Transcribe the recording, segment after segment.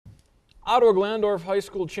Ottawa Glandorf High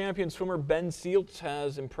School champion swimmer Ben Sealts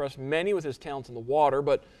has impressed many with his talents in the water,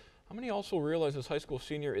 but how many also realize this high school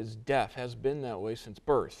senior is deaf, has been that way since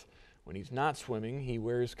birth? When he's not swimming, he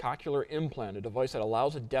wears Cochlear Implant, a device that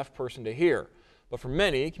allows a deaf person to hear. But for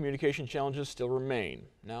many, communication challenges still remain.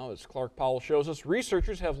 Now, as Clark Powell shows us,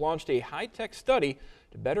 researchers have launched a high-tech study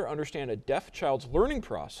to better understand a deaf child's learning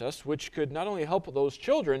process, which could not only help those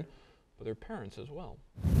children, but their parents as well.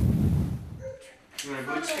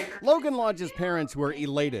 Logan Lodge's parents were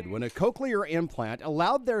elated when a cochlear implant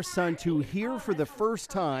allowed their son to hear for the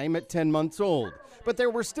first time at 10 months old. But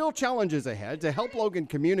there were still challenges ahead to help Logan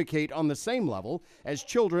communicate on the same level as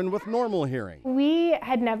children with normal hearing. We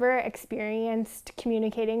had never experienced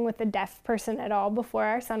communicating with a deaf person at all before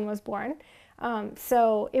our son was born.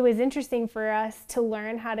 So it was interesting for us to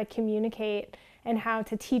learn how to communicate and how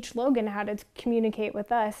to teach Logan how to communicate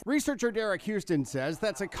with us. Researcher Derek Houston says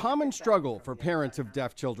that's a common struggle for parents of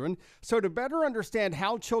deaf children. So to better understand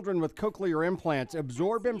how children with cochlear implants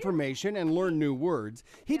absorb information and learn new words,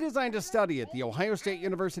 he designed a study at the Ohio State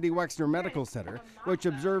University Wexner Medical Center, which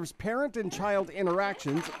observes parent and child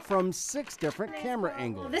interactions from 6 different camera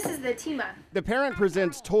angles. This is the Tima. The parent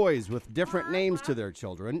presents toys with different names to their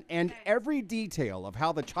children, and every detail of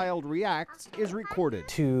how the child reacts is recorded.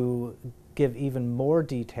 To give even more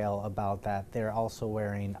detail about that, they're also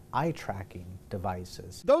wearing eye tracking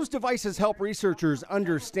devices. Those devices help researchers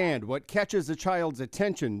understand what catches a child's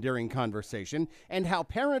attention during conversation and how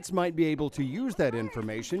parents might be able to use that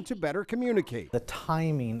information to better communicate. The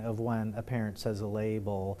timing of when a parent says a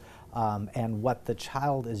label and what the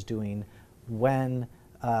child is doing when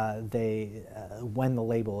the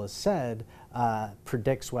label is said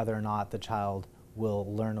predicts whether or not the child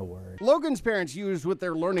will learn a word. Logan's parents used what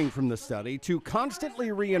they're learning from the study to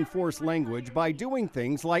constantly reinforce language by doing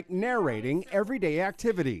things like narrating everyday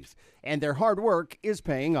activities. And their hard work is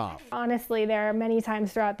paying off. Honestly, there are many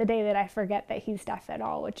times throughout the day that I forget that he's deaf at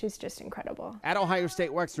all, which is just incredible. At Ohio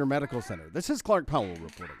State Wexner Medical Center, this is Clark Powell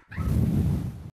reporting.